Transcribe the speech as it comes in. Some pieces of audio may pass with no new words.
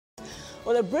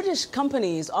Well, a British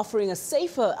company is offering a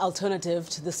safer alternative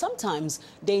to the sometimes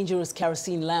dangerous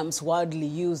kerosene lamps widely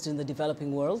used in the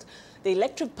developing world. The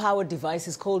electric-powered device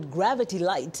is called Gravity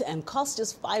Light and costs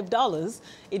just $5.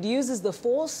 It uses the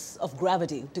force of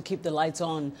gravity to keep the lights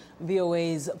on.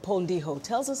 VOA's Paul Ndiho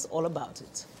tells us all about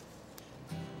it.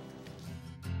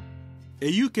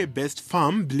 A UK-based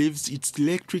firm believes its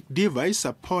electric device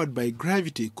powered by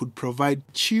gravity could provide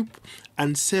cheap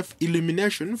and safe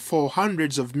illumination for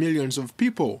hundreds of millions of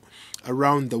people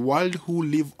around the world who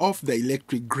live off the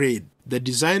electric grid. The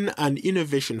design and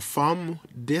innovation firm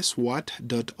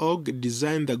Deswat.org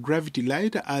designed the Gravity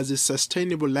Light as a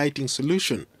sustainable lighting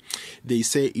solution. They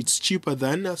say it's cheaper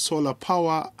than solar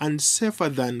power and safer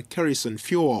than kerosene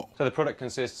fuel. So the product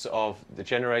consists of the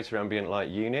generator ambient light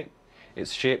unit.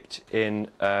 It's shipped in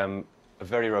a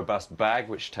very robust bag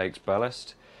which takes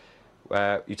ballast.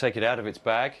 You take it out of its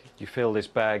bag, you fill this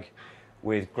bag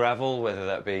with gravel, whether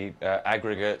that be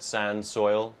aggregate, sand,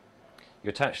 soil. You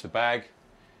attach the bag,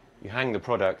 you hang the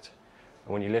product,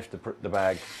 and when you lift the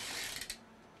bag,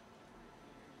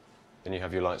 then you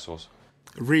have your light source.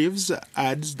 Reeves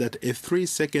adds that a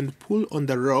 3-second pull on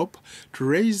the rope to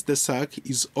raise the sack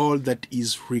is all that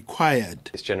is required.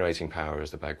 It's generating power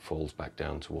as the bag falls back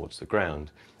down towards the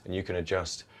ground, and you can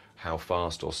adjust how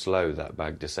fast or slow that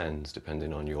bag descends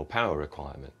depending on your power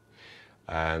requirement.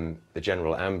 The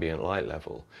general ambient light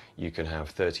level, you can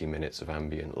have 30 minutes of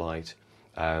ambient light,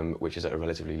 which is at a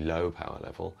relatively low power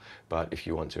level, but if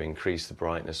you want to increase the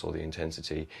brightness or the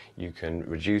intensity, you can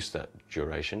reduce that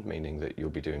duration, meaning that you'll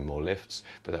be doing more lifts,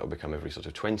 but that will become every sort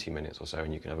of 20 minutes or so,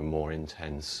 and you can have a more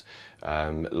intense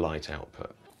light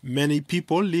output. Many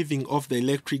people living off the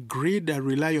electric grid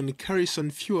rely on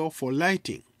kerosene fuel for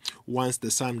lighting once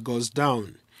the sun goes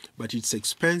down, but it's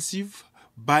expensive.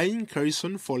 Buying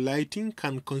kerosene for lighting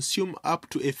can consume up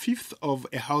to a fifth of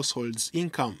a household's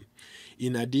income.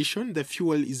 In addition, the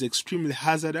fuel is extremely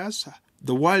hazardous.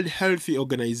 The World Health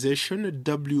Organization,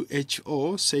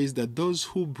 WHO, says that those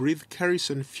who breathe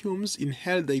kerosene fumes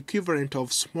inhale the equivalent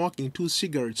of smoking 2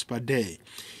 cigarettes per day.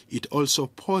 It also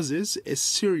poses a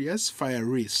serious fire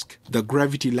risk. The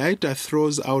Gravity Light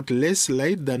throws out less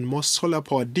light than most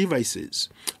solar-powered devices,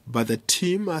 but the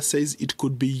team says it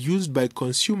could be used by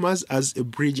consumers as a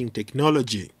bridging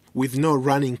technology. With no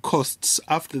running costs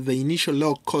after the initial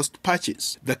low-cost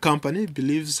purchase, the company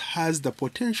believes has the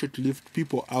potential to lift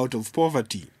people out of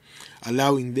poverty,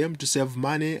 allowing them to save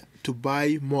money to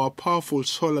buy more powerful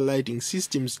solar lighting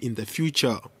systems in the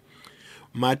future.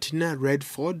 Martina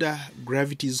Redford,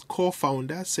 Gravity's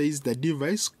co-founder, says the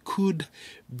device could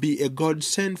be a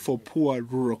godsend for poor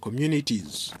rural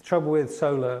communities. The trouble with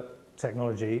solar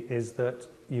technology is that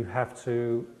you have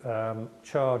to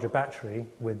charge a battery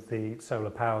with the solar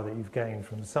power that you've gained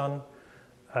from the sun,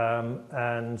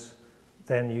 and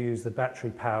then use the battery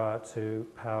power to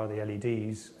power the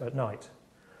LEDs at night.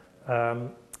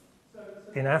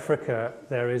 In Africa,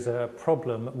 there is a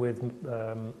problem with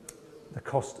the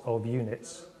cost of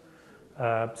units.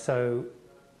 So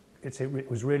it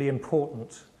was really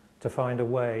important to find a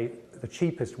way, the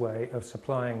cheapest way of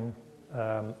supplying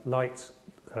light,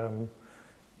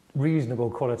 reasonable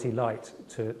quality light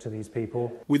to these people.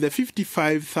 With the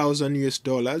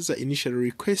 $55,000 initially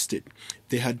requested,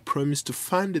 they had promised to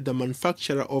fund the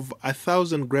manufacture of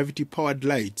 1,000 gravity-powered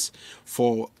lights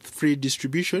for free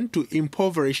distribution to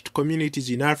impoverished communities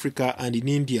in Africa and in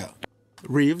India.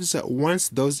 Reeves wants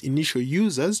those initial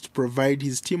users to provide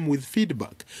his team with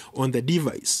feedback on the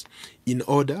device in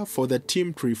order for the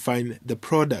team to refine the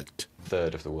product. A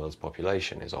third of the world's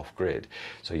population is off-grid,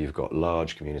 so you've got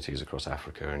large communities across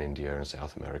Africa and India and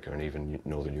South America and even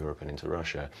Northern Europe and into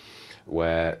Russia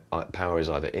where power is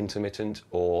either intermittent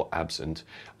or absent,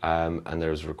 and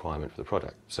there is a requirement for the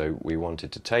product. So we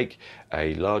wanted to take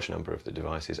a large number of the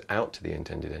devices out to the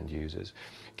intended end users,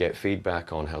 get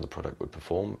feedback on how the product would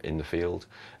perform in the field,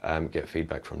 get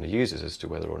feedback from the users as to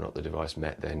whether or not the device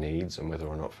met their needs and whether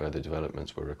or not further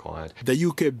developments were required. The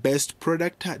UK-based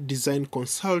product design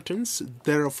consultants,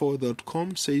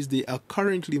 therefore.com, says there are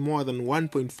currently more than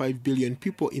 1.5 billion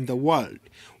people in the world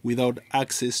without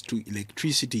access to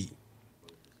electricity.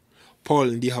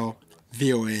 Paul Ndiho,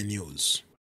 VOA News.